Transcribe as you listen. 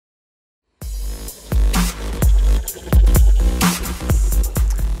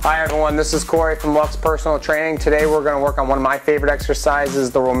Hi everyone, this is Cory from Lux Personal Training. Today we're going to work on one of my favorite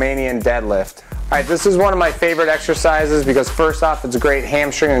exercises, the Romanian Dead Lift. Alright, this is one of my favorite exercises because first off, it's a great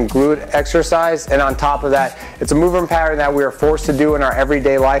hamstring and glute exercise, and on top of that, it's a movement pattern that we are forced to do in our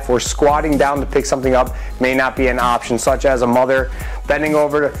everyday life where squatting down to pick something up may not be an option, such as a mother bending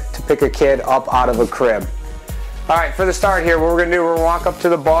over to pick a kid up out of a crib. Alright, for the start here, what we're going to do, we're going to walk up to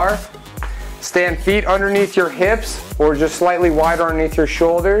the bar. Stand feet underneath your hips or just slightly wider underneath your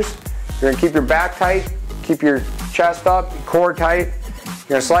shoulders. You're going to keep your back tight, keep your chest up, core tight. You're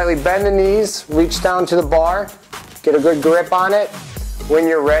going to slightly bend the knees, reach down to the bar, get a good grip on it. When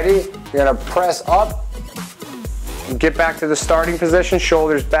you're ready, you're going to press up, get back to the starting position,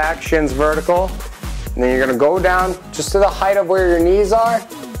 shoulders back, shins vertical. And then you're going to go down just to the height of where your knees are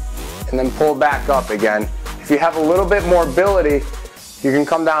and then pull back up again. If you have a little bit more ability, you can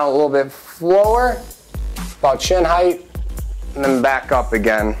come down a little bit lower, about chin height, and then back up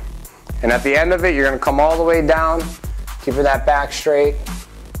again. And at the end of it, you're going to come all the way down, keeping that back straight,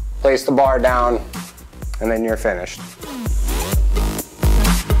 place the bar down, and then you're finished.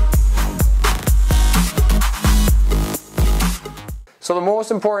 So the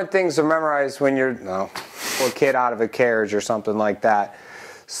most important things to memorize when you're pull a kid out of a carriage or something like that.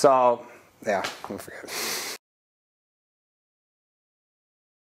 So, yeah, don't forget.